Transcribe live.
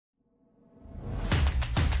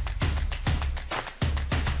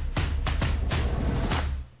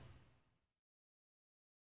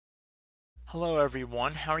Hello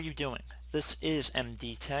everyone, how are you doing? This is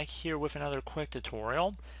MD Tech here with another quick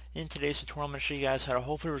tutorial. In today's tutorial I'm going to show you guys how to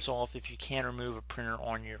hopefully resolve if you can remove a printer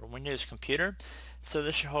on your Windows computer. So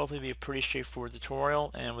this should hopefully be a pretty straightforward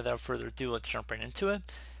tutorial, and without further ado, let's jump right into it.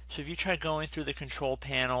 So if you try going through the control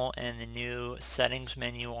panel and the new settings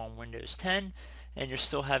menu on Windows 10 and you're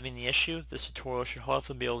still having the issue, this tutorial should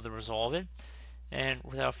hopefully be able to resolve it. And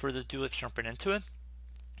without further ado, let's jump right into it.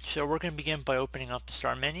 So we're going to begin by opening up the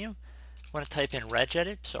start menu. I'm going to type in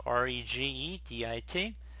regedit, so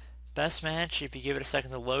regedit. Best match, if you give it a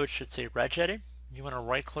second to load, should say regedit. You want to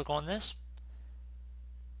right click on this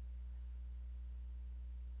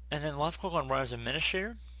and then left click on Run as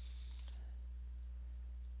Administrator.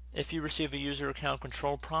 If you receive a user account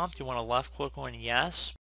control prompt, you want to left click on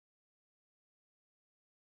Yes.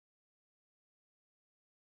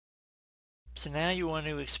 So now you want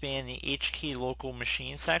to expand the H key local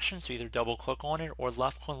machine section, so either double click on it or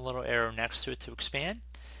left click on the little arrow next to it to expand.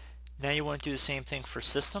 Now you want to do the same thing for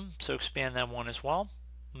system, so expand that one as well.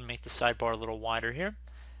 I'm going to make the sidebar a little wider here.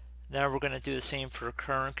 Now we're going to do the same for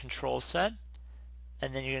current control set,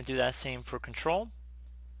 and then you're going to do that same for control,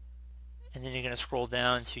 and then you're going to scroll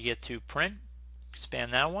down until you get to print,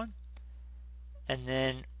 expand that one, and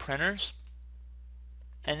then printers,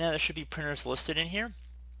 and now there should be printers listed in here.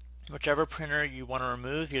 Whichever printer you want to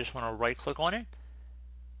remove, you just want to right click on it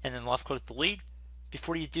and then left click delete.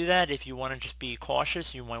 Before you do that, if you want to just be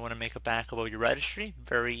cautious, you might want to make a backup of your registry.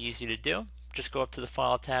 Very easy to do. Just go up to the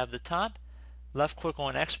File tab at the top, left click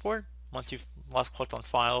on Export, once you've left clicked on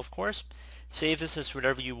File of course. Save this as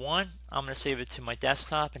whatever you want. I'm going to save it to my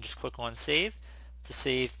desktop and just click on Save to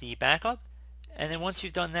save the backup. And then once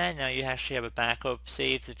you've done that, now you actually have a backup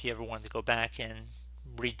saved if you ever wanted to go back and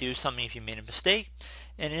redo something if you made a mistake.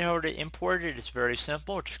 And in order to import it, it's very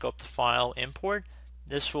simple. Just go up to File, Import.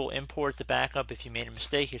 This will import the backup. If you made a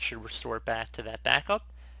mistake, it should restore it back to that backup.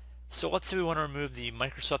 So let's say we want to remove the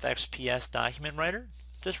Microsoft XPS document writer.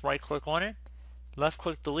 Just right click on it, left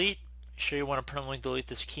click delete. Sure you want to permanently delete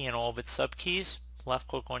this key and all of its subkeys. Left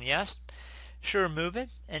click on Yes. Sure, remove it,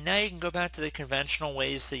 and now you can go back to the conventional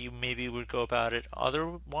ways that you maybe would go about it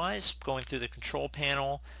otherwise, going through the control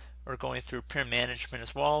panel or going through print management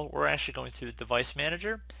as well, or actually going through the device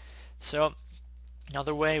manager. So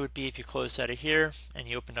another way would be if you close out of here and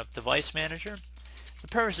you open up device manager. The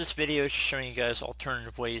purpose of this video is just showing you guys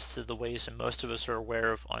alternative ways to the ways that most of us are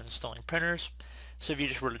aware of uninstalling printers. So if you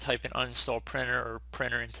just were to type in uninstall printer or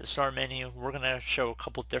printer into the start menu, we're going to show a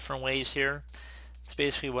couple different ways here. It's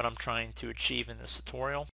basically what I'm trying to achieve in this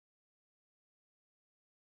tutorial.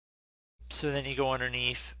 So then you go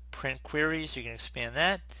underneath print queries, you can expand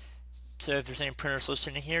that. So if there's any printers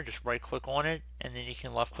listed in here, just right click on it and then you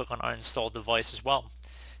can left click on uninstall device as well.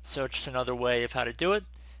 So just another way of how to do it.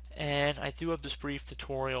 And I do hope this brief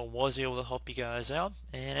tutorial was able to help you guys out.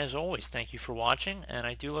 And as always, thank you for watching, and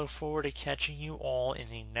I do look forward to catching you all in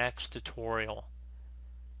the next tutorial.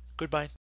 Goodbye.